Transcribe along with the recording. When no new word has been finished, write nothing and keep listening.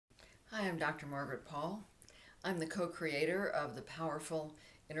Hi, I'm Dr. Margaret Paul. I'm the co-creator of the powerful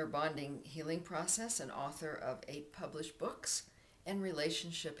inner bonding healing process and author of 8 published books and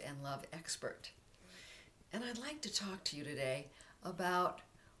relationship and love expert. And I'd like to talk to you today about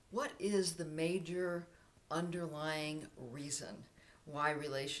what is the major underlying reason why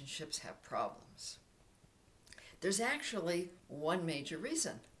relationships have problems. There's actually one major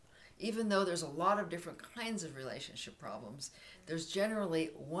reason. Even though there's a lot of different kinds of relationship problems, there's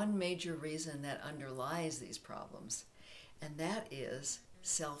generally one major reason that underlies these problems, and that is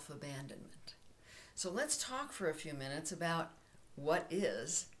self-abandonment. So let's talk for a few minutes about what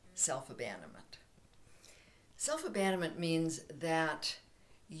is self-abandonment. Self-abandonment means that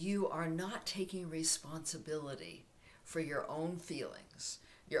you are not taking responsibility for your own feelings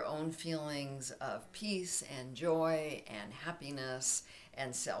of peace and joy and happiness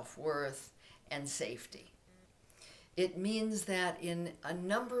and self-worth and safety. It means that in a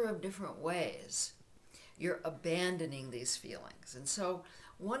number of different ways, you're abandoning these feelings. And so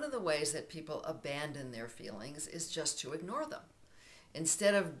one of the ways that people abandon their feelings is just to ignore them.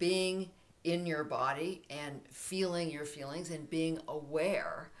 Instead of being in your body and feeling your feelings and being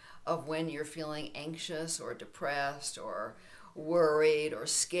aware of when you're feeling anxious or depressed or worried or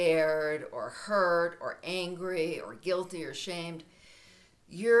scared or hurt or angry or guilty or shamed,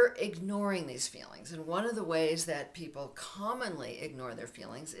 you're ignoring these feelings. And one of the ways that people commonly ignore their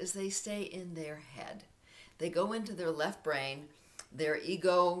feelings is they stay in their head. They go into their left brain, their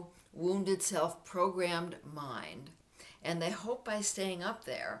ego, wounded self-programmed mind, and they hope by staying up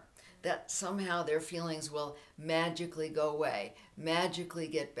there that somehow their feelings will magically go away, magically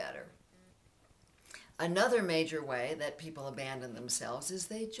get better. Another major way that people abandon themselves is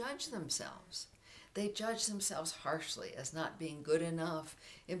they judge themselves. They judge themselves harshly as not being good enough,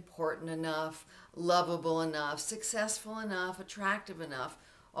 important enough, lovable enough, successful enough, attractive enough,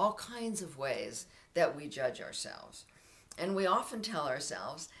 all kinds of ways that we judge ourselves. And we often tell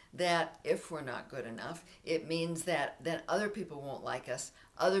ourselves that if we're not good enough, it means that then other people won't like us,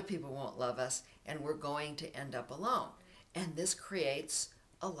 other people won't love us, and we're going to end up alone. And this creates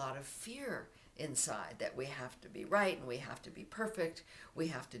a lot of fear inside, that we have to be right and we have to be perfect, we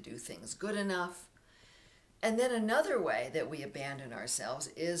have to do things good enough. And then another way that we abandon ourselves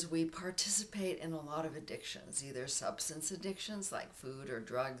is we participate in a lot of addictions, either substance addictions like food or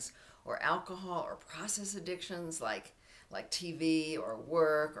drugs or alcohol, or process addictions like TV or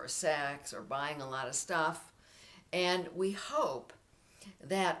work or sex or buying a lot of stuff. And we hope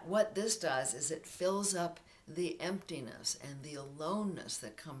that what this does is it fills up the emptiness and the aloneness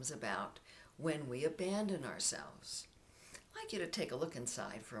that comes about when we abandon ourselves. I'd like you to take a look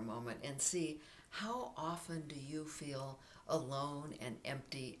inside for a moment and see, how often do you feel alone and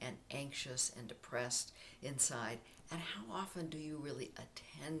empty and anxious and depressed inside? And how often do you really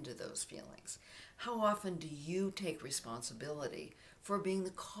attend to those feelings? How often do you take responsibility for being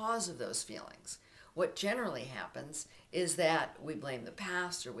the cause of those feelings? What generally happens is that we blame the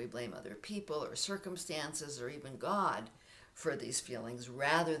past, or we blame other people or circumstances or even God for these feelings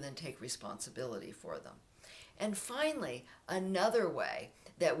rather than take responsibility for them. And finally, another way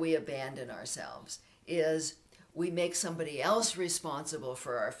that we abandon ourselves is we make somebody else responsible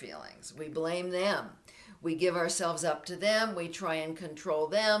for our feelings. We blame them. We give ourselves up to them. We try and control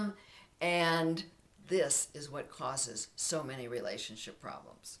them. And this is what causes so many relationship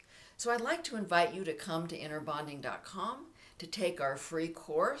problems. So I'd like to invite you to come to innerbonding.com to take our free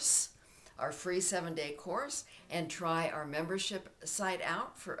course, our free 7-day course, and try our membership site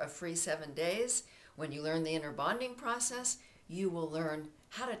out for a free 7 days. When you learn the inner bonding process, you will learn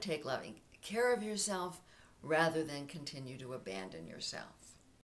how to take loving care of yourself rather than continue to abandon yourself.